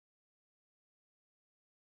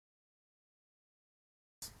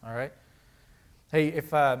all right? Hey,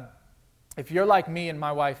 if you're like me and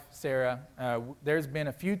my wife, Sarah, there's been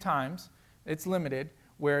a few times, it's limited,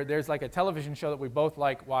 where there's like a television show that we both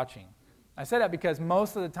like watching. I say that because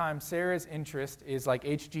most of the time Sarah's interest is like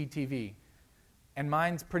HGTV, and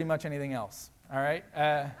mine's pretty much anything else, all right?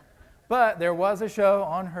 But there was a show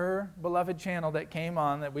on her beloved channel that came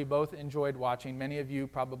on that we both enjoyed watching. Many of you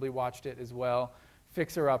probably watched it as well,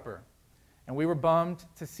 Fixer Upper. And we were bummed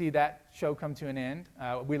to see that show come to an end.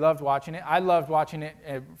 We loved watching it. I loved watching it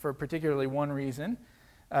for particularly one reason.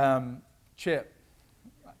 Chip,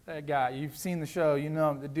 that guy, you've seen the show, you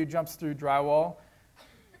know the dude jumps through drywall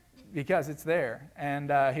because it's there.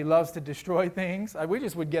 And he loves to destroy things. We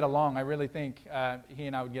just would get along. I really think he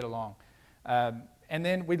and I would get along. And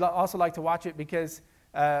then we'd also like to watch it because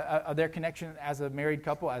of their connection as a married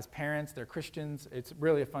couple, as parents, they're Christians. It's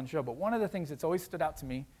really a fun show. But one of the things that's always stood out to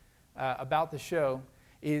me about the show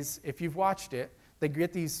is, if you've watched it, they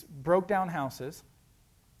get these broke down houses,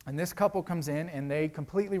 and this couple comes in and they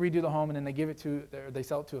completely redo the home, and then they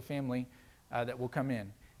sell it to a family that will come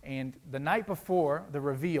in. And the night before the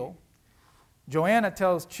reveal, Joanna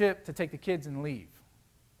tells Chip to take the kids and leave.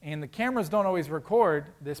 And the cameras don't always record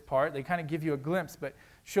this part. They kind of give you a glimpse, but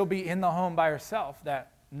she'll be in the home by herself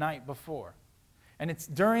that night before. And it's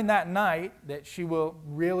during that night that she will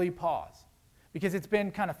really pause. Because it's been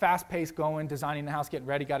kind of fast-paced going, designing the house, getting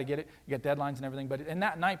ready, got to get it, you got deadlines and everything. But in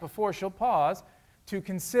that night before, she'll pause to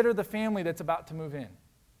consider the family that's about to move in.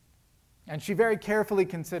 And she very carefully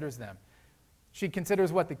considers them. She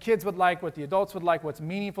considers what the kids would like, what the adults would like, what's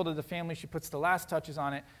meaningful to the family. She puts the last touches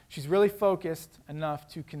on it. She's really focused enough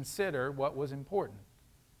to consider what was important.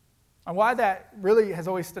 And why that really has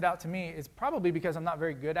always stood out to me is probably because I'm not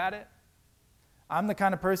very good at it. I'm the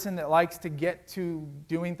kind of person that likes to get to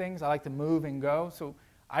doing things. I like to move and go, so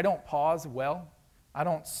I don't pause well. I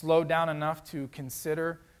don't slow down enough to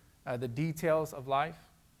consider the details of life.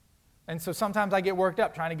 And so sometimes I get worked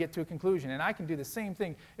up trying to get to a conclusion, and I can do the same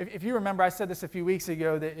thing. If you remember, I said this a few weeks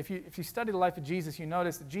ago, that if you study the life of Jesus, you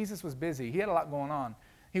notice that Jesus was busy. He had a lot going on.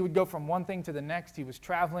 He would go from one thing to the next. He was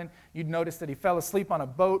traveling. You'd notice that he fell asleep on a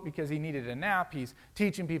boat because he needed a nap. He's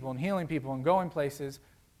teaching people and healing people and going places.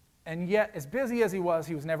 And yet, as busy as he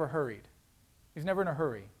was never hurried. He was never in a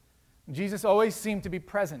hurry. Jesus always seemed to be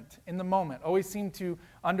present in the moment, always seemed to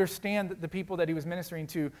understand the people that he was ministering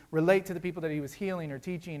to, relate to the people that he was healing or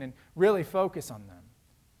teaching, and really focus on them.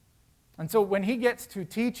 And so when he gets to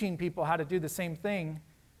teaching people how to do the same thing,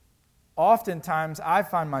 oftentimes I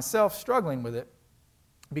find myself struggling with it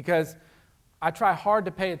because I try hard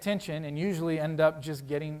to pay attention and usually end up just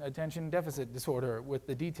getting attention deficit disorder with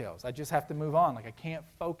the details. I just have to move on. Like, I can't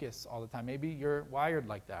focus all the time. Maybe you're wired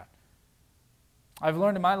like that. I've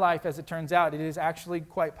learned in my life, as it turns out, it is actually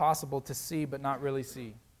quite possible to see but not really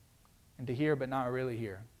see, and to hear but not really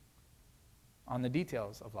hear on the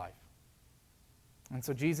details of life. And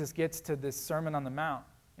so Jesus gets to this Sermon on the Mount.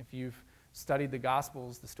 If you've studied the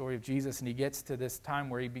Gospels, the story of Jesus, and he gets to this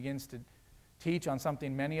time where he begins to teach on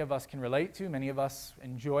something many of us can relate to. Many of us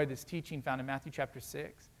enjoy this teaching found in Matthew chapter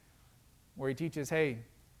 6, where he teaches, hey,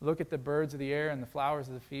 look at the birds of the air and the flowers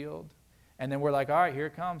of the field. And then we're like, all right, here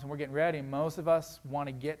it comes, and we're getting ready. And most of us want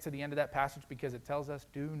to get to the end of that passage because it tells us,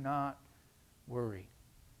 do not worry.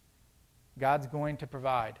 God's going to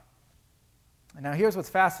provide. And now here's what's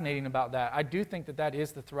fascinating about that. I do think that that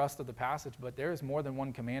is the thrust of the passage, but there is more than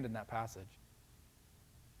one command in that passage.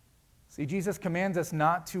 See, Jesus commands us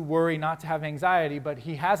not to worry, not to have anxiety, but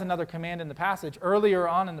he has another command in the passage. Earlier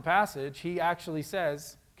on in the passage, he actually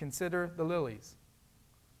says, consider the lilies.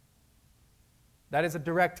 That is a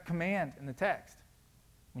direct command in the text.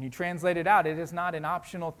 When you translate it out, it is not an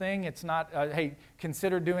optional thing. It's not, hey,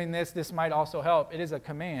 consider doing this. This might also help. It is a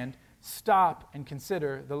command. Stop and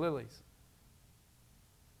consider the lilies.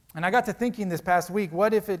 And I got to thinking this past week,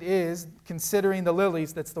 what if it is considering the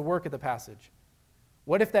lilies that's the work of the passage?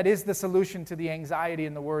 What if that is the solution to the anxiety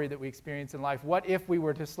and the worry that we experience in life? What if we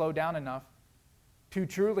were to slow down enough to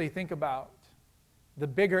truly think about the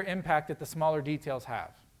bigger impact that the smaller details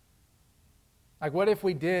have? Like, what if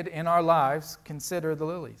we did in our lives consider the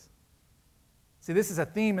lilies? See, this is a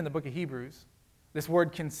theme in the book of Hebrews. This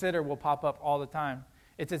word consider will pop up all the time.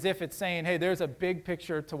 It's as if it's saying, hey, there's a big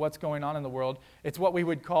picture to what's going on in the world. It's what we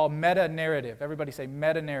would call meta-narrative. Everybody say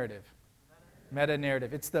meta-narrative.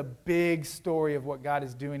 Meta-narrative. It's the big story of what God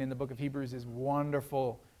is doing in the book of Hebrews is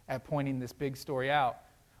wonderful at pointing this big story out.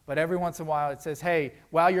 But every once in a while it says, hey,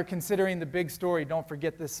 while you're considering the big story, don't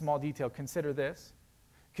forget this small detail. Consider this.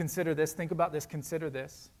 Consider this. Think about this. Consider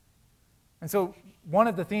this. And so one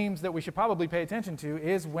of the themes that we should probably pay attention to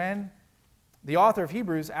is when the author of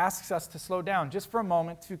Hebrews asks us to slow down just for a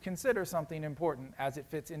moment to consider something important as it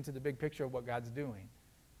fits into the big picture of what God's doing.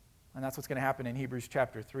 And that's what's going to happen in Hebrews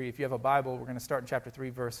chapter 3. If you have a Bible, we're going to start in chapter 3,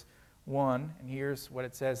 verse 1. And here's what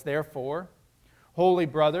it says. Therefore, holy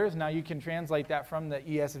brothers. Now you can translate that from the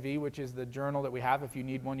ESV, which is the journal that we have. If you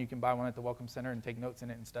need one, you can buy one at the Welcome Center and take notes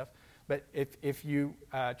in it and stuff. But if you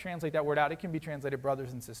translate that word out, it can be translated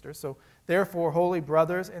brothers and sisters. So, therefore, holy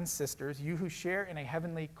brothers and sisters, you who share in a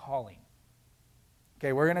heavenly calling.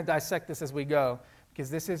 Okay, we're going to dissect this as we go because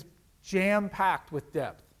this is jam-packed with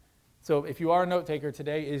depth. So if you are a note taker,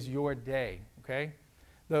 today is your day, okay?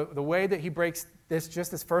 The way that he breaks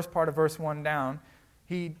this first part of verse 1 down,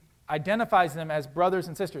 he identifies them as brothers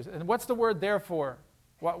and sisters. And what's the word therefore?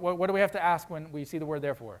 What do we have to ask when we see the word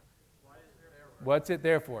therefore? Why is there therefore? What's it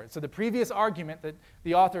there for? So the previous argument that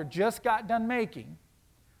the author just got done making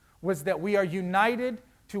was that we are united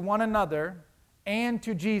to one another and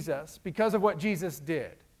to Jesus because of what Jesus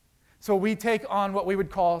did. So we take on what we would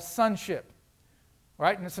call sonship,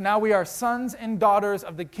 right? And so now we are sons and daughters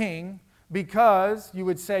of the King because you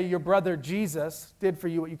would say your brother Jesus did for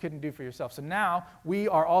you what you couldn't do for yourself. So now we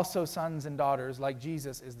are also sons and daughters like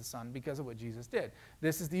Jesus is the son because of what Jesus did.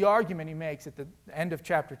 This is the argument he makes at the end of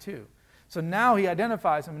chapter 2. So now he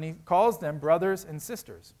identifies them and he calls them brothers and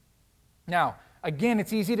sisters. Now, again,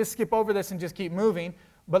 it's easy to skip over this and just keep moving,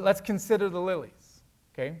 but let's consider the lilies,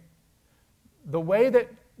 okay? The way that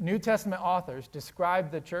New Testament authors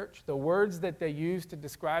describe the church, the words that they use to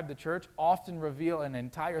describe the church often reveal an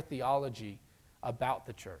entire theology about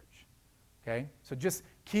the church, okay? So just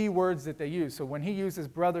key words that they use. So when he uses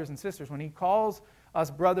brothers and sisters, when he calls us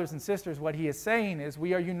brothers and sisters, what he is saying is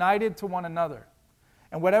we are united to one another.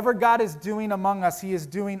 And whatever God is doing among us, he is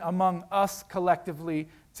doing among us collectively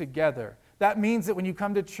together. That means that when you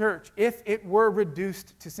come to church, if it were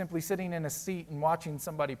reduced to simply sitting in a seat and watching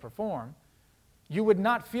somebody perform, you would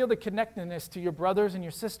not feel the connectedness to your brothers and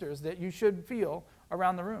your sisters that you should feel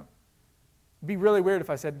around the room. It'd be really weird if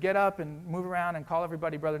I said, get up and move around and call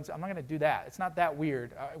everybody brother and sister. I'm not going to do that. It's not that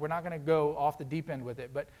weird. We're not going to go off the deep end with it.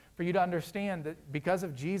 But for you to understand that because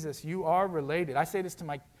of Jesus, you are related. I say this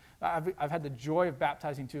to I've had the joy of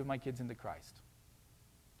baptizing 2 of my kids into Christ.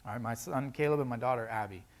 All right, my son Caleb and my daughter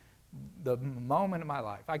Abby. The moment of my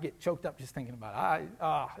life, I get choked up just thinking about it.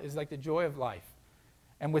 It's like the joy of life.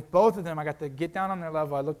 And with both of them, I got to get down on their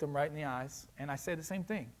level. I looked them right in the eyes, and I say the same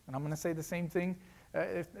thing. And I'm going to say the same thing.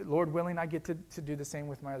 If Lord willing, I get to do the same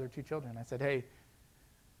with my other 2 children. I said, hey,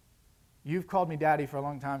 you've called me daddy for a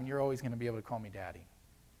long time, and you're always going to be able to call me daddy.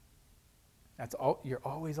 That's all. You're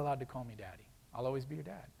always allowed to call me daddy. I'll always be your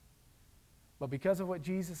dad. But because of what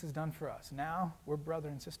Jesus has done for us, now we're brother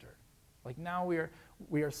and sister. Like now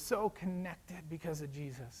we are so connected because of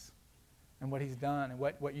Jesus and what he's done and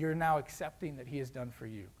what you're now accepting that he has done for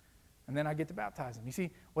you. And then I get to baptize him. You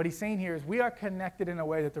see, what he's saying here is we are connected in a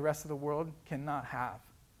way that the rest of the world cannot have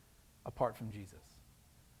apart from Jesus.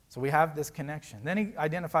 So we have this connection. Then he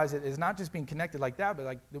identifies it as not just being connected like that, but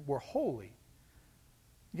like we're holy.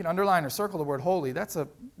 You can underline or circle the word holy. That's a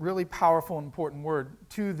really powerful and important word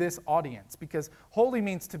to this audience because holy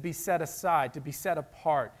means to be set aside, to be set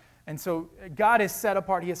apart. And so God is set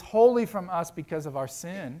apart. He is holy from us because of our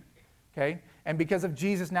sin, okay? And because of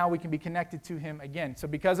Jesus, now we can be connected to him again. So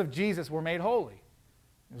because of Jesus, we're made holy.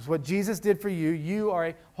 It's what Jesus did for you. You are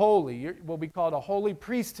a holy. You're what we call a holy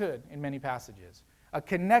priesthood in many passages. A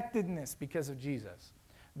connectedness because of Jesus.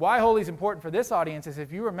 Why holy is important for this audience is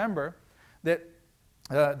if you remember that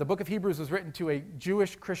the book of Hebrews was written to a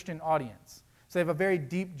Jewish Christian audience. So they have a very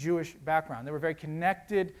deep Jewish background. They were very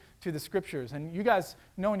connected to the Scriptures. And you guys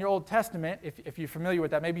know in your Old Testament, if you're familiar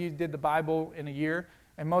with that, maybe you did the Bible in a year,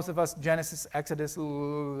 and most of us, Genesis, Exodus,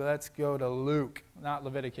 let's go to Luke, not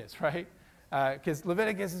Leviticus, right? Because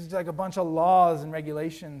Leviticus is like a bunch of laws and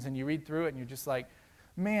regulations, and you read through it, and you're just like,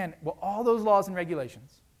 man, well, all those laws and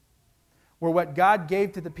regulations were what God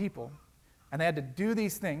gave to the people, and they had to do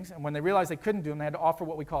these things, and when they realized they couldn't do them, they had to offer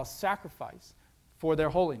what we call sacrifice for their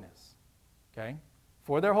holiness, okay?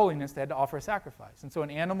 For their holiness, they had to offer a sacrifice. And so an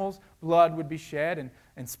animal's blood would be shed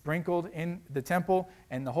and sprinkled in the temple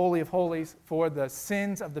and the Holy of Holies for the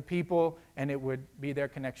sins of the people, and it would be their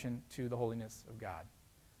connection to the holiness of God.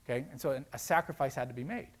 Okay? And so a sacrifice had to be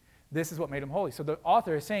made. This is what made them holy. So the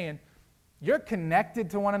author is saying, you're connected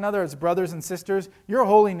to one another as brothers and sisters. Your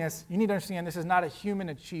holiness, you need to understand, this is not a human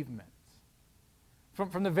achievement.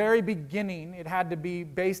 From the very beginning, it had to be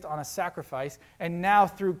based on a sacrifice, and now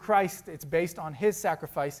through Christ, it's based on his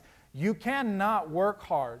sacrifice. You cannot work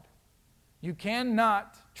hard. You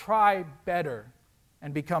cannot try better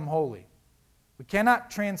and become holy. We cannot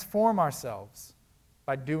transform ourselves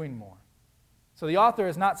by doing more. So the author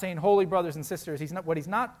is not saying holy brothers and sisters. He's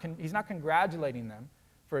not congratulating them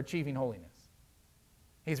for achieving holiness.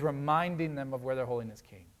 He's reminding them of where their holiness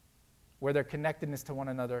came, where their connectedness to one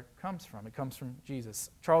another comes from. It comes from Jesus.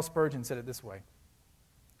 Charles Spurgeon said it this way: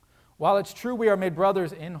 while it's true we are made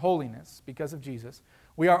brothers in holiness because of Jesus,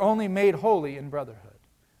 we are only made holy in brotherhood.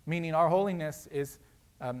 Meaning our holiness is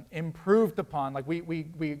improved upon. Like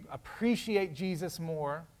we appreciate Jesus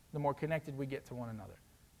more the more connected we get to one another.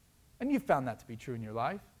 And you've found that to be true in your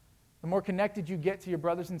life. The more connected you get to your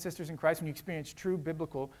brothers and sisters in Christ, when you experience true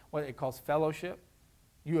biblical, what it calls fellowship,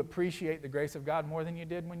 you appreciate the grace of God more than you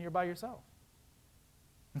did when you're by yourself.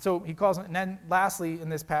 And so he calls, and then lastly in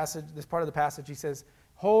this passage, this part of the passage, he says,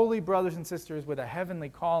 holy brothers and sisters with a heavenly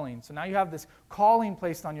calling. So now you have this calling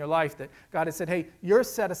placed on your life that God has said, hey, you're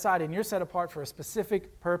set aside and you're set apart for a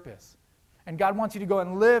specific purpose. And God wants you to go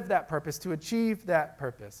and live that purpose, to achieve that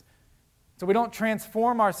purpose. So we don't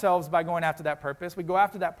transform ourselves by going after that purpose. We go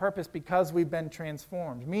after that purpose because we've been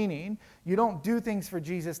transformed. Meaning, you don't do things for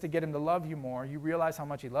Jesus to get him to love you more. You realize how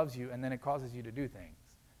much he loves you, and then it causes you to do things.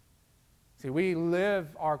 See, we live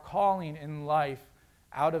our calling in life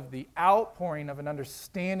out of the outpouring of an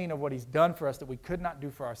understanding of what he's done for us that we could not do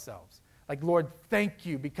for ourselves. Like, Lord, thank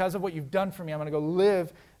you. Because of what you've done for me, I'm going to go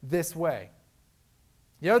live this way.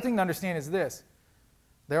 The other thing to understand is this: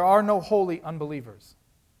 there are no holy unbelievers.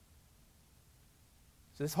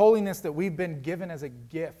 So this holiness that we've been given as a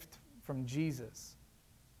gift from Jesus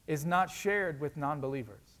is not shared with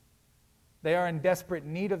non-believers. They are in desperate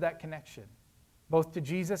need of that connection, both to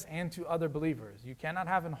Jesus and to other believers. You cannot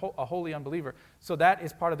have a holy unbeliever. So that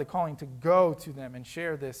is part of the calling, to go to them and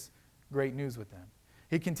share this great news with them.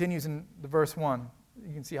 He continues in the verse 1.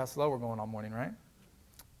 You can see how slow we're going all morning, right?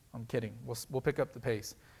 I'm kidding. We'll pick up the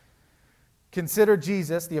pace. Consider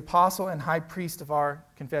Jesus, the apostle and high priest of our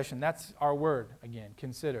confession. That's our word again,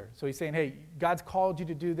 consider. So he's saying, hey, God's called you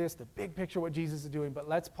to do this, the big picture of what Jesus is doing, but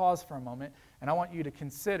let's pause for a moment, and I want you to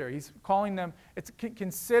consider. He's calling them,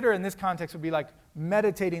 consider in this context would be like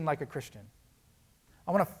meditating like a Christian.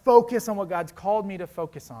 I want to focus on what God's called me to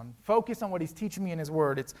focus on. Focus on what he's teaching me in his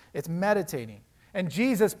word. It's meditating. And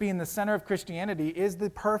Jesus, being the center of Christianity, is the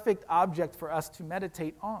perfect object for us to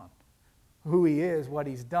meditate on. Who he is, what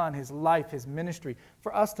he's done, his life, his ministry,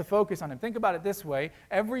 for us to focus on him. Think about it this way: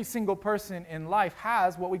 every single person in life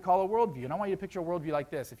has what we call a worldview. And I want you to picture a worldview like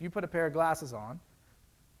this. If you put a pair of glasses on,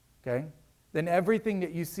 okay, then everything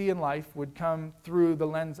that you see in life would come through the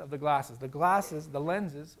lens of the glasses. The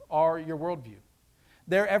lenses are your worldview.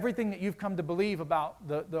 They're everything that you've come to believe about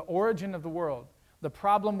the origin of the world, the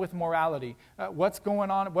problem with morality, what's going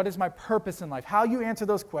on, what is my purpose in life. How you answer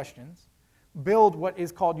those questions build what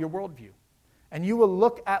is called your worldview. And you will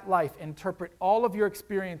look at life, interpret all of your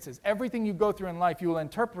experiences, everything you go through in life, you will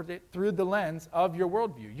interpret it through the lens of your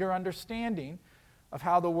worldview, your understanding of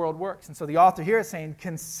how the world works. And so the author here is saying,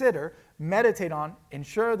 consider, meditate on,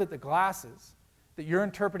 ensure that the glasses that you're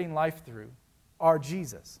interpreting life through are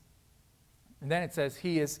Jesus. And then it says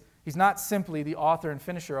he's not simply the author and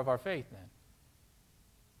finisher of our faith then.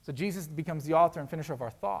 So Jesus becomes the author and finisher of our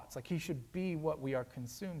thoughts. Like he should be what we are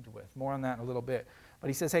consumed with. More on that in a little bit. But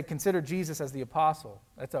he says, hey, consider Jesus as the apostle.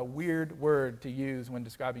 That's a weird word to use when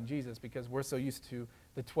describing Jesus because we're so used to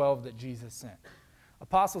the 12 that Jesus sent.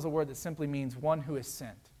 Apostle is a word that simply means one who is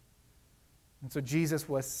sent. And so Jesus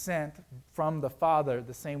was sent from the Father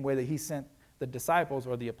the same way that he sent the disciples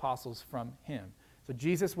or the apostles from him. So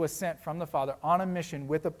Jesus was sent from the Father on a mission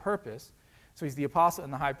with a purpose. So he's the apostle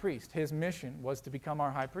and the high priest. His mission was to become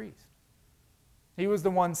our high priest. He was the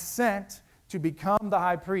one sent to become the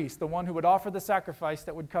high priest, the one who would offer the sacrifice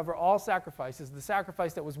that would cover all sacrifices, the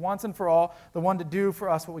sacrifice that was once and for all, the one to do for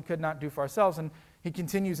us what we could not do for ourselves. And he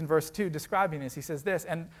continues in verse 2 describing this. He says this,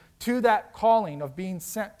 and to that calling of being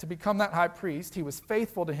sent to become that high priest, he was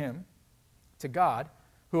faithful to him, to God,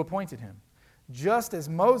 who appointed him, just as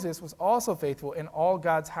Moses was also faithful in all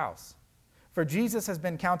God's house. For Jesus has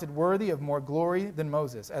been counted worthy of more glory than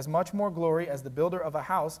Moses, as much more glory as the builder of a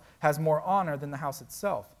house has more honor than the house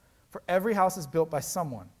itself. For every house is built by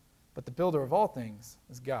someone, but the builder of all things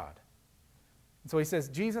is God. And so he says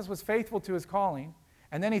Jesus was faithful to his calling,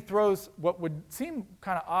 and then he throws what would seem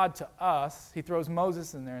kind of odd to us. He throws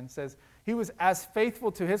Moses in there and says he was as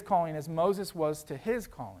faithful to his calling as Moses was to his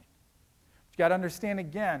calling. You've got to understand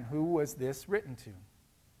again, who was this written to?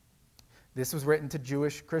 This was written to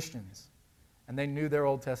Jewish Christians. And they knew their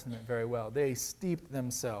Old Testament very well. They steeped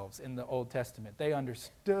themselves in the Old Testament. They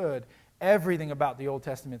understood everything about the Old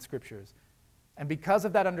Testament scriptures. And because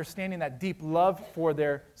of that understanding, that deep love for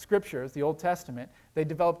their scriptures, the Old Testament, they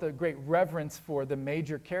developed a great reverence for the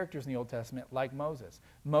major characters in the Old Testament, like Moses.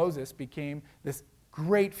 Moses became this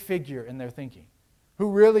great figure in their thinking. who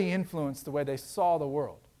really influenced the way they saw the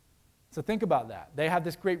world. So think about that. They have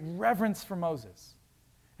this great reverence for Moses.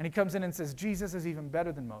 And he comes in and says, Jesus is even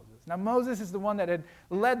better than Moses. Now, Moses is the one that had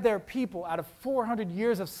led their people out of 400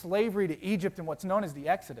 years of slavery to Egypt in what's known as the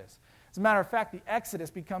Exodus. As a matter of fact, the Exodus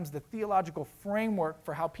becomes the theological framework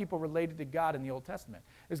for how people related to God in the Old Testament.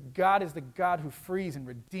 God is the God who frees and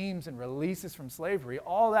redeems and releases from slavery,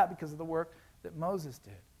 all that because of the work that Moses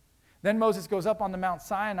did. Then Moses goes up on the Mount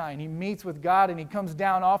Sinai and he meets with God and he comes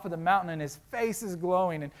down off of the mountain and his face is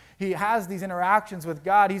glowing and he has these interactions with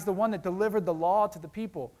God. He's the one that delivered the law to the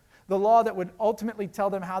people, the law that would ultimately tell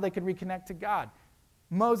them how they could reconnect to God.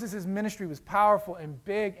 Moses' ministry was powerful and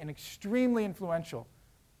big and extremely influential.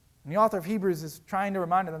 And the author of Hebrews is trying to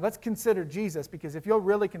remind them, let's consider Jesus, because if you'll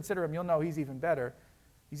really consider him, you'll know he's even better.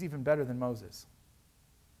 He's even better than Moses.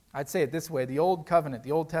 I'd say it this way: the Old Covenant,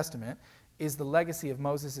 the Old Testament, is the legacy of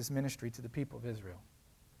Moses' ministry to the people of Israel.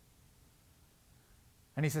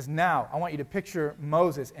 And he says, now, I want you to picture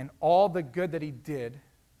Moses and all the good that he did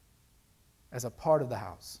as a part of the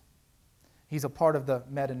house. He's a part of the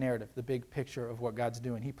meta-narrative, the big picture of what God's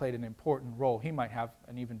doing. He played an important role. He might have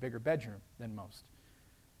an even bigger bedroom than most.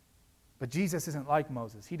 But Jesus isn't like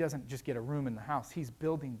Moses. He doesn't just get a room in the house. He's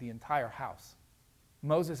building the entire house.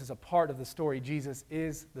 Moses is a part of the story. Jesus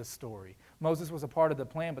is the story. Moses was a part of the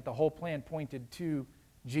plan, but the whole plan pointed to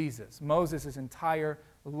Jesus. Moses' entire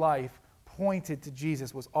life pointed to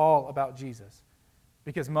Jesus, was all about Jesus.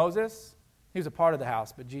 Because Moses, he was a part of the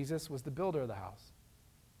house, but Jesus was the builder of the house.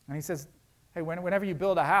 And he says, hey, whenever you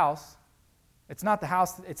build a house, it's not the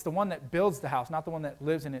house, it's the one that builds the house, not the one that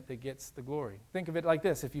lives in it, that gets the glory. Think of it like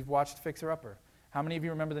this: if you've watched Fixer Upper, how many of you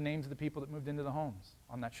remember the names of the people that moved into the homes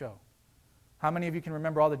on that show? How many of you can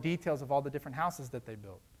remember all the details of all the different houses that they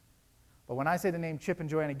built? But when I say the name Chip and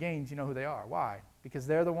Joanna Gaines, you know who they are. Why? Because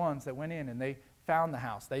they're the ones that went in and they found the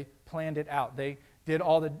house. They planned it out. They did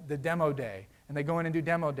all the demo day, and they go in and do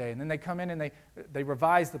demo day, and then they come in and they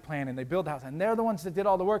revise the plan and they build the house, and they're the ones that did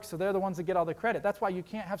all the work, so they're the ones that get all the credit. That's why you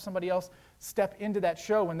can't have somebody else step into that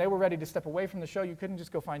show. When they were ready to step away from the show, you couldn't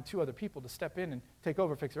just go find two other people to step in and take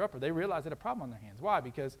over Fixer Upper. They realized they had a problem on their hands. Why?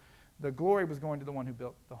 Because the glory was going to the one who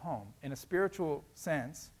built the home. In a spiritual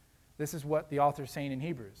sense, this is what the author is saying in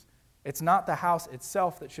Hebrews. It's not the house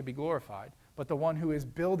itself that should be glorified, but the one who is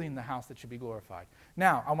building the house that should be glorified.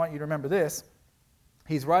 Now, I want you to remember this.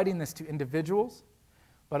 He's writing this to individuals,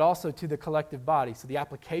 but also to the collective body. So the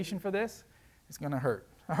application for this is going to hurt.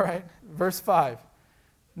 All right? Verse 5.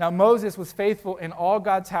 Now Moses was faithful in all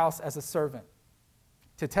God's house as a servant,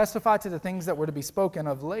 to testify to the things that were to be spoken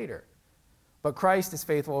of later. But Christ is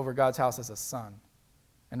faithful over God's house as a son.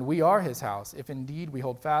 And we are his house, if indeed we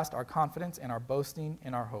hold fast our confidence and our boasting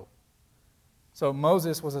in our hope. So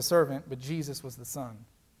Moses was a servant, but Jesus was the son.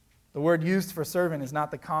 The word used for servant is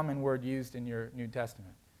not the common word used in your New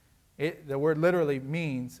Testament. The word literally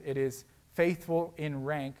means it is faithful in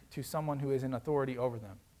rank to someone who is in authority over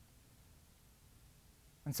them.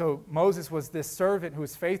 And so Moses was this servant who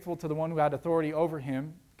was faithful to the one who had authority over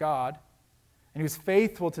him, God, and he was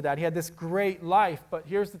faithful to that. He had this great life, but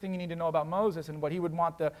here's the thing you need to know about Moses, and what he would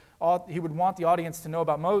want the audience to know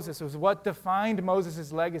about Moses was what defined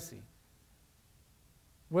Moses' legacy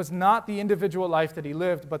was not the individual life that he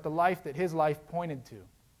lived, but the life that his life pointed to.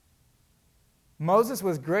 Moses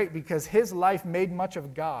was great because his life made much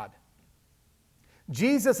of God.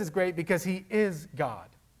 Jesus is great because he is God.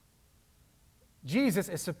 Jesus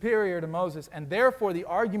is superior to Moses, and therefore the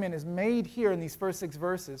argument is made here in these first 6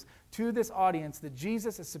 verses to this audience that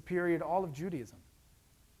Jesus is superior to all of Judaism.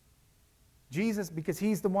 Jesus, because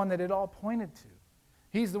he's the one that it all pointed to.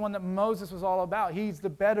 He's the one that Moses was all about. He's the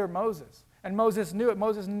better Moses. And Moses knew it.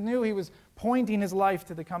 Moses knew he was pointing his life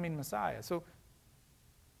to the coming Messiah. So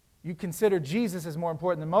you consider Jesus as more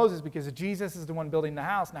important than Moses because Jesus is the one building the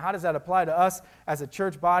house. Now, how does that apply to us as a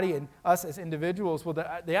church body and us as individuals? Well,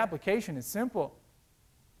 the application is simple.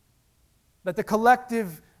 That the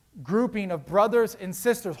collective grouping of brothers and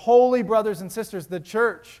sisters, holy brothers and sisters, the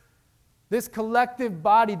church, this collective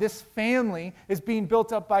body, this family is being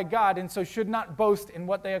built up by God, and so should not boast in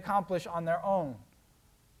what they accomplish on their own.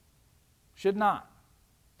 Should not.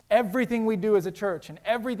 Everything we do as a church and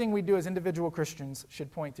everything we do as individual Christians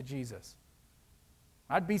should point to Jesus.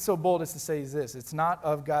 I'd be so bold as to say this: it's not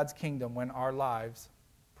of God's kingdom when our lives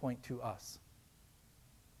point to us.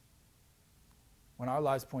 When our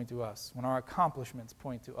lives point to us, when our accomplishments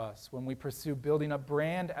point to us, when we pursue building a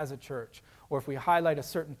brand as a church, or if we highlight a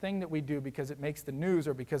certain thing that we do because it makes the news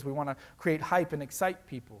or because we want to create hype and excite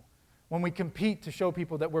people, when we compete to show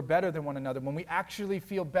people that we're better than one another, when we actually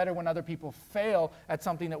feel better when other people fail at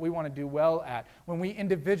something that we want to do well at, when we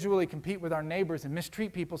individually compete with our neighbors and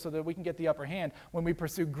mistreat people so that we can get the upper hand, when we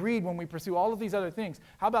pursue greed, when we pursue all of these other things.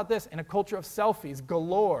 How about this? In a culture of selfies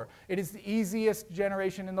galore, it is the easiest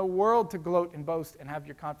generation in the world to gloat and boast and have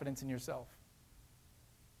your confidence in yourself.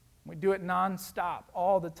 We do it nonstop,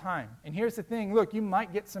 all the time. And here's the thing, look, you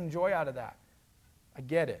might get some joy out of that. I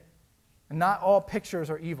get it. And not all pictures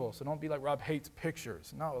are evil, so don't be like, Rob hates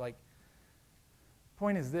pictures. No, like,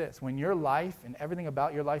 point is this, when your life and everything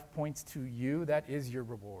about your life points to you, that is your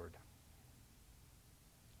reward.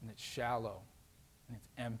 And it's shallow, and it's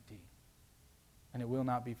empty, and it will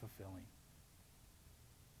not be fulfilling.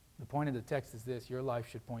 The point of the text is this, your life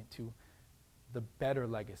should point to the better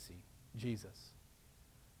legacy, Jesus.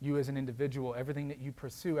 You as an individual, everything that you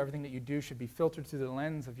pursue, everything that you do should be filtered through the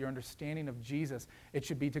lens of your understanding of Jesus. It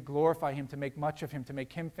should be to glorify him, to make much of him, to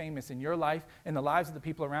make him famous in your life and the lives of the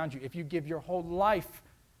people around you. If you give your whole life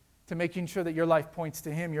to making sure that your life points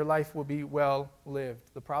to him, your life will be well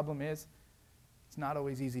lived. The problem is, it's not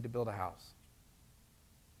always easy to build a house.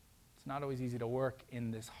 It's not always easy to work in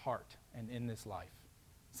this heart and in this life.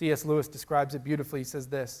 C.S. Lewis describes it beautifully. He says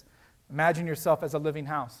this, imagine yourself as a living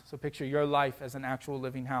house. So picture your life as an actual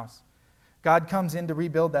living house. God comes in to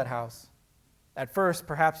rebuild that house. At first,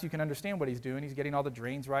 perhaps you can understand what he's doing. He's getting all the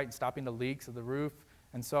drains right and stopping the leaks of the roof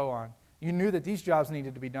and so on. You knew that these jobs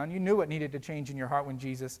needed to be done. You knew what needed to change in your heart when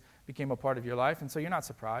Jesus became a part of your life, and so you're not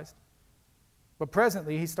surprised. But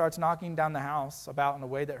presently, he starts knocking down the house about in a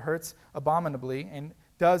way that hurts abominably and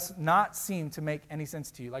does not seem to make any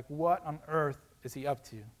sense to you. Like, what on earth is he up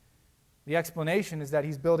to? The explanation is that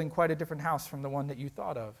he's building quite a different house from the one that you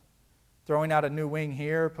thought of. Throwing out a new wing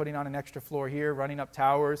here, putting on an extra floor here, running up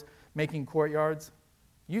towers, making courtyards.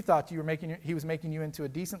 You thought he was making you into a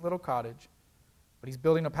decent little cottage, but he's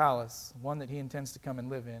building a palace, one that he intends to come and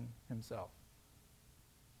live in himself.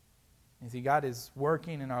 You see, God is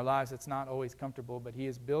working in our lives. It's not always comfortable, but he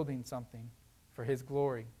is building something for his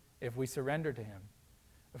glory if we surrender to him.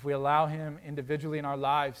 If we allow him individually in our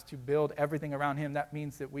lives to build everything around him, that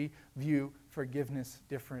means that we view forgiveness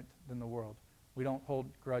different than the world. We don't hold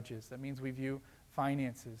grudges. That means we view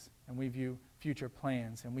finances, and we view future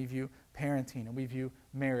plans, and we view parenting, and we view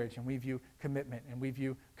marriage, and we view commitment, and we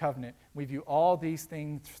view covenant. We view all these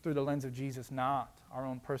things through the lens of Jesus, not our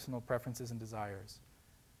own personal preferences and desires.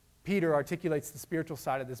 Peter articulates the spiritual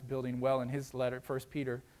side of this building well in his letter, 1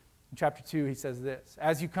 Peter. In chapter 2, he says this,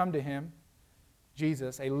 as you come to him,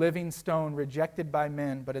 Jesus, a living stone rejected by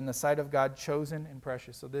men, but in the sight of God chosen and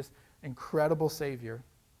precious. So this incredible Savior,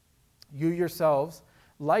 you yourselves,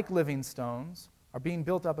 like living stones, are being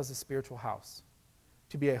built up as a spiritual house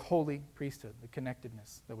to be a holy priesthood, the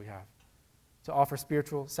connectedness that we have, to offer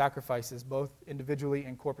spiritual sacrifices both individually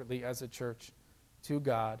and corporately as a church to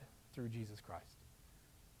God through Jesus Christ.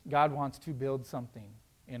 God wants to build something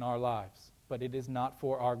in our lives, but it is not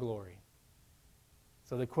for our glory.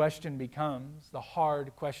 So the question becomes, the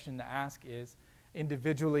hard question to ask is,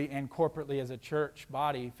 individually and corporately as a church,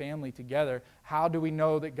 body, family together, how do we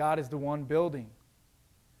know that God is the one building?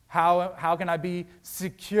 How can I be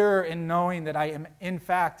secure in knowing that I am, in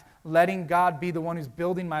fact, letting God be the one who's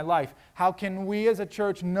building my life? How can we as a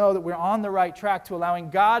church know that we're on the right track to allowing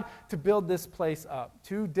God to build this place up?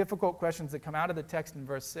 Two difficult questions that come out of the text in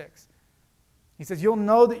verse 6. He says, you'll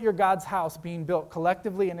know that you're God's house being built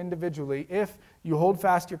collectively and individually if you hold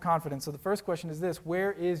fast your confidence. So the first question is this,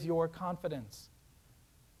 where is your confidence?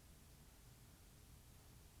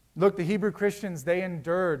 Look, the Hebrew Christians, they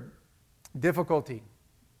endured difficulty.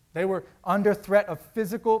 They were under threat of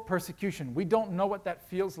physical persecution. We don't know what that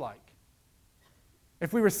feels like.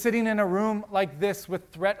 If we were sitting in a room like this with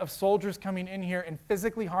threat of soldiers coming in here and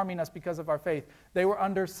physically harming us because of our faith, they were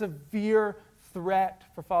under severe threat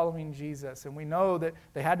for following Jesus. And we know that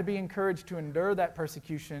they had to be encouraged to endure that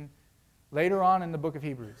persecution later on in the book of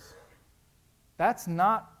Hebrews. That's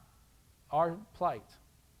not our plight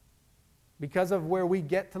because of where we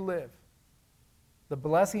get to live. The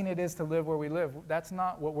blessing it is to live where we live, that's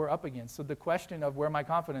not what we're up against. So the question of where my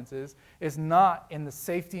confidence is not in the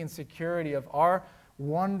safety and security of our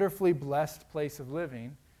wonderfully blessed place of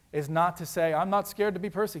living, is not to say, I'm not scared to be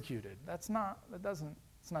persecuted. It's not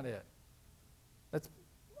it. Let's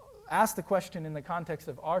ask the question in the context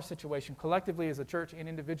of our situation, collectively as a church and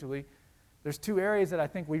individually. There's two areas that I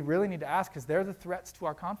think we really need to ask because they're the threats to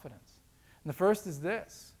our confidence. And the first is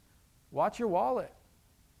this, watch your wallet.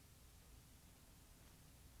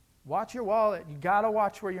 Watch your wallet. You got to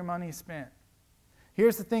watch where your money is spent.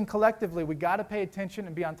 Here's the thing, collectively, we got to pay attention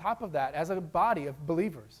and be on top of that as a body of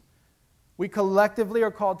believers. We collectively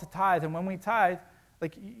are called to tithe, and when we tithe,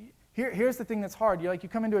 like Here's the thing that's hard. You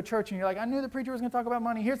come into a church and you're like, I knew the preacher was going to talk about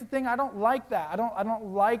money. Here's the thing, I don't like that. I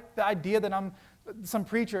don't like the idea that I'm some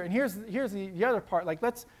preacher. And here's the other part.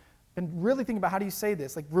 Let's really think about how do you say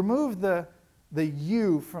this. Remove the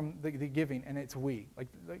you from the giving, and it's we.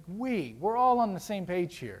 We're all on the same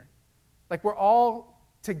page here. We're all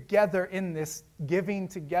together in this, giving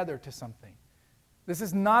together to something. This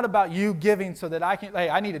is not about you giving so that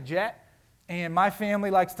I need a jet. And my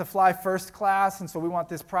family likes to fly first class, and so we want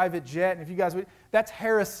this private jet. And if you guys would, that's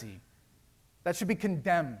heresy. That should be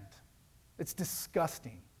condemned. It's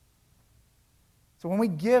disgusting. So when we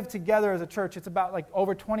give together as a church, it's about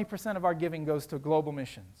over 20% of our giving goes to global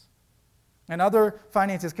missions. And other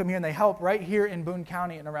finances come here and they help right here in Boone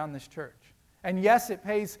County and around this church. And yes, it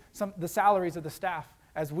pays the salaries of the staff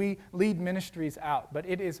as we lead ministries out. But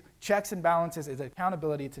it is checks and balances, it's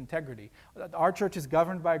accountability, it's integrity. Our church is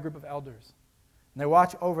governed by a group of elders. And they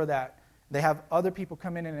watch over that. They have other people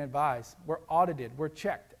come in and advise. We're audited. We're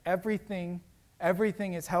checked. Everything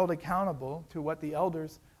is held accountable to what the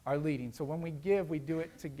elders are leading. So when we give, we do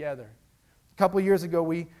it together. A couple of years ago,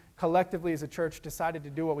 we collectively as a church decided to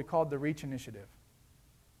do what we called the Reach Initiative.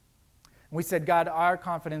 And we said, God, our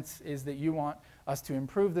confidence is that you want us to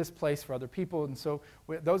improve this place for other people. And so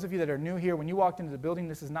those of you that are new here, when you walked into the building,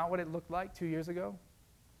 this is not what it looked like 2 years ago.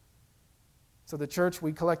 So the church,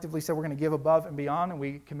 we collectively said we're going to give above and beyond, and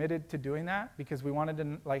we committed to doing that because we wanted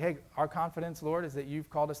to, hey, our confidence, Lord, is that you've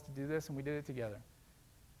called us to do this, and we did it together.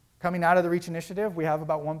 Coming out of the Reach Initiative, we have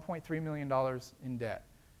about $1.3 million in debt.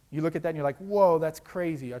 You look at that and you're like, whoa, that's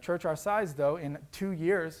crazy. A church our size, though, in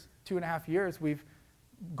 2.5 years, we've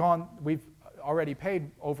already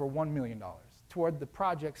paid over $1 million toward the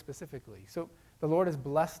project specifically. So the Lord has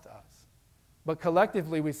blessed us. But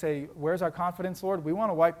collectively, we say, where's our confidence, Lord? We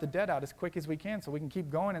want to wipe the debt out as quick as we can so we can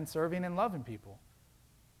keep going and serving and loving people.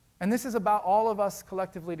 And this is about all of us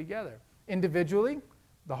collectively together. Individually,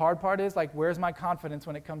 the hard part is, where's my confidence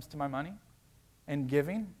when it comes to my money and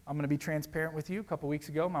giving? I'm going to be transparent with you. A couple weeks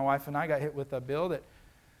ago, my wife and I got hit with a bill that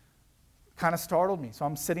kind of startled me. So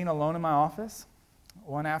I'm sitting alone in my office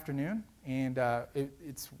one afternoon, and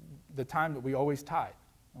it's the time that we always tithe.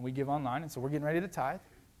 And we give online, and so we're getting ready to tithe.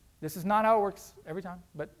 This is not how it works every time,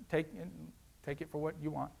 but take it for what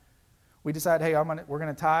you want. We decide, hey, we're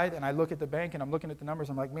going to tithe, and I look at the bank, and I'm looking at the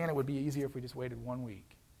numbers. I'm like, man, it would be easier if we just waited 1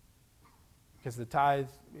 week. Because the tithe,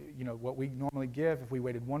 what we normally give, if we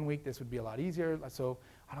waited 1 week, this would be a lot easier. So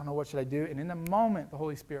I don't know, what should I do? And in the moment, the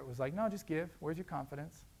Holy Spirit was like, no, just give. Where's your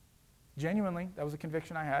confidence? Genuinely, that was a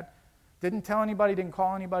conviction I had. Didn't tell anybody, didn't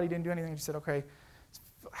call anybody, didn't do anything. Just said, okay,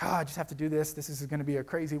 I just have to do this. This is going to be a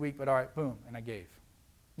crazy week, but all right, boom, and I gave.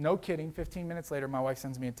 No kidding, 15 minutes later, my wife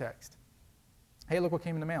sends me a text. Hey, look what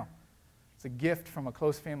came in the mail. It's a gift from a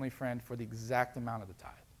close family friend for the exact amount of the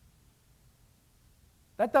tithe.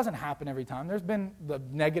 That doesn't happen every time. There's been the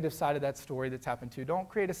negative side of that story that's happened too. Don't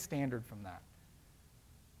create a standard from that.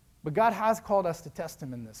 But God has called us to test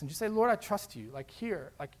him in this. And just say, Lord, I trust you. I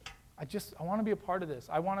want to be a part of this.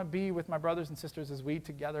 I want to be with my brothers and sisters as we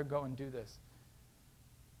together go and do this.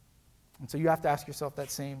 And so you have to ask yourself that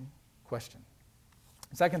same question.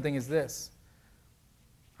 The second thing is this.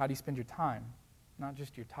 How do you spend your time? Not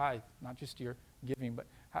just your tithe, not just your giving, but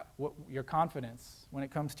your confidence when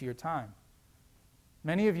it comes to your time.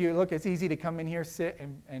 Many of you, look, it's easy to come in here, sit,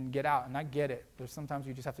 and get out, and I get it. There's sometimes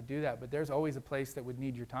you just have to do that, but there's always a place that would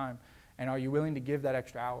need your time. And are you willing to give that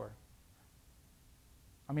extra hour?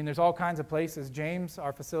 I mean, there's all kinds of places. James,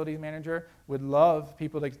 our facilities manager, would love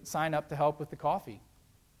people to sign up to help with the coffee.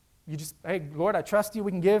 You just, hey, Lord, I trust you.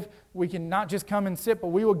 We can give. We can not just come and sit, but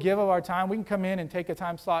we will give of our time. We can come in and take a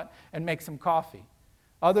time slot and make some coffee.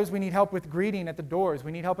 Others, we need help with greeting at the doors.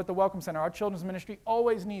 We need help at the Welcome Center. Our children's ministry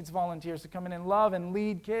always needs volunteers to come in and love and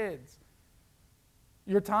lead kids.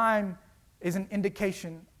 Your time is an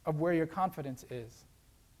indication of where your confidence is.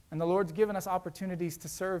 And the Lord's given us opportunities to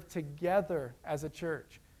serve together as a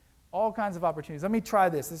church. All kinds of opportunities. Let me try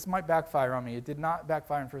this. This might backfire on me. It did not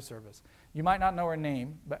backfire in first service. You might not know her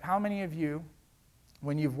name, but how many of you,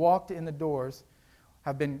 when you've walked in the doors,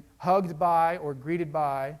 have been hugged by or greeted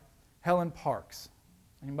by Helen Parks?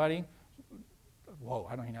 Anybody? Whoa,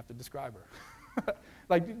 I don't even have to describe her.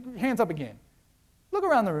 Hands up again. Look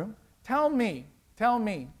around the room. Tell me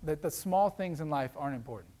that the small things in life aren't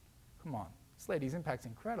important. Come on. This lady's impact's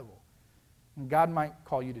incredible. And God might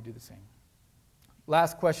call you to do the same.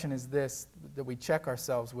 Last question is this, that we check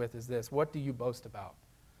ourselves with is this. What do you boast about?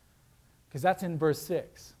 Because that's in verse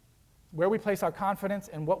 6. Where we place our confidence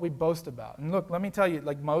and what we boast about. And look, let me tell you,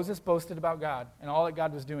 Moses boasted about God and all that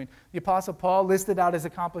God was doing. The Apostle Paul listed out his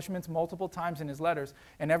accomplishments multiple times in his letters.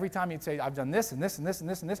 And every time he'd say, I've done this and this and this and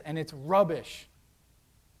this and this, and it's rubbish.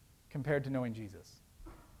 compared to knowing Jesus.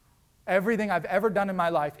 Everything I've ever done in my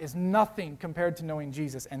life is nothing compared to knowing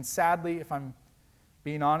Jesus. And sadly, if I'm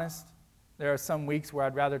being honest, there are some weeks where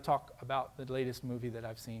I'd rather talk about the latest movie that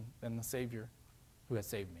I've seen than the Savior who has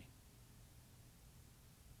saved me.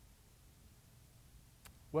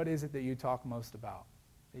 What is it that you talk most about?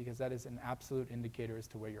 Because that is an absolute indicator as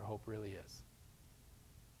to where your hope really is.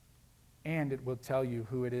 And it will tell you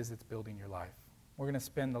who it is that's building your life. We're going to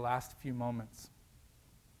spend the last few moments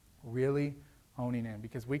really honing in,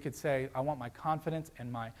 because we could say, I want my confidence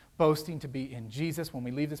and my boasting to be in Jesus. When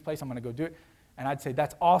we leave this place, I'm going to go do it. And I'd say,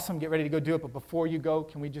 that's awesome, get ready to go do it. But before you go,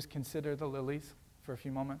 can we just consider the lilies for a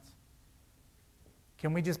few moments?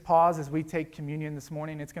 Can we just pause as we take communion this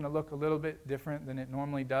morning? It's going to look a little bit different than it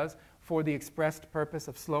normally does, for the expressed purpose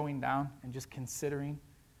of slowing down and just considering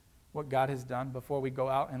what God has done before we go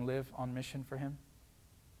out and live on mission for Him.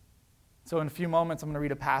 So in a few moments, I'm going to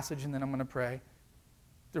read a passage and then I'm going to pray,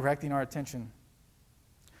 directing our attention.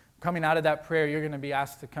 Coming out of that prayer, you're going to be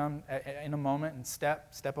asked to come in a moment and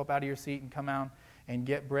step up out of your seat and come out and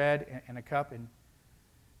get bread and a cup. And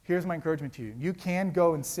here's my encouragement to you. You can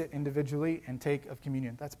go and sit individually and take of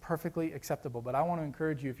communion. That's perfectly acceptable. But I want to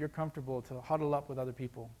encourage you, if you're comfortable, to huddle up with other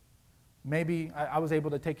people. Maybe I was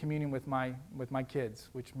able to take communion with my kids,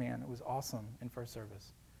 which, man, it was awesome in first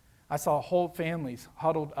service. I saw whole families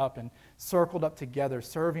huddled up and circled up together,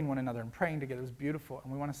 serving one another and praying together. It was beautiful.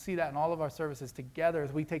 And we want to see that in all of our services together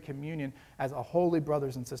as we take communion as a holy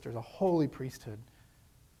brothers and sisters, a holy priesthood.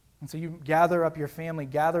 And so you gather up your family,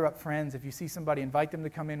 gather up friends. If you see somebody, invite them to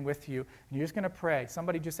come in with you. And you're just going to pray.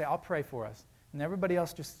 Somebody just say, I'll pray for us. And everybody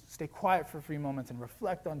else just stay quiet for a few moments and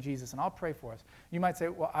reflect on Jesus, and I'll pray for us. You might say,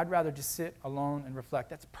 well, I'd rather just sit alone and reflect.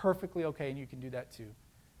 That's perfectly okay, and you can do that too.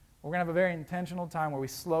 We're going to have a very intentional time where we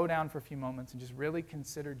slow down for a few moments and just really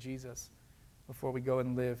consider Jesus before we go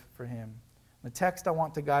and live for Him. The text I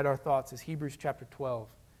want to guide our thoughts is Hebrews chapter 12,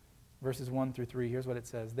 verses 1 through 3. Here's what it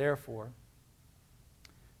says. Therefore,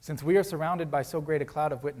 since we are surrounded by so great a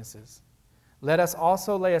cloud of witnesses, let us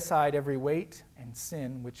also lay aside every weight and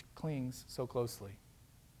sin which clings so closely.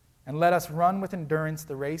 And let us run with endurance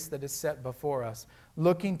the race that is set before us,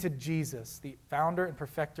 looking to Jesus, the founder and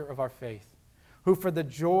perfecter of our faith, who for the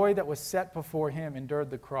joy that was set before Him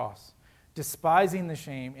endured the cross, despising the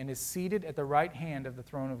shame, and is seated at the right hand of the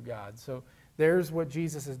throne of God. So there's what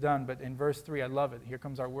Jesus has done. But in verse 3, I love it. Here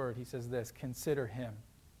comes our word. He says this, consider Him.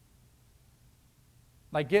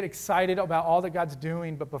 Like, get excited about all that God's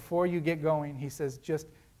doing, but before you get going, He says, just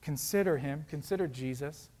consider Him, consider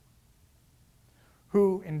Jesus,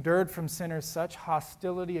 who endured from sinners such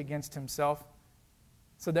hostility against Himself,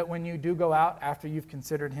 so that when you do go out after you've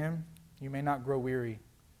considered Him, you may not grow weary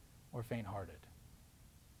or faint-hearted.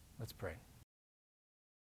 Let's pray.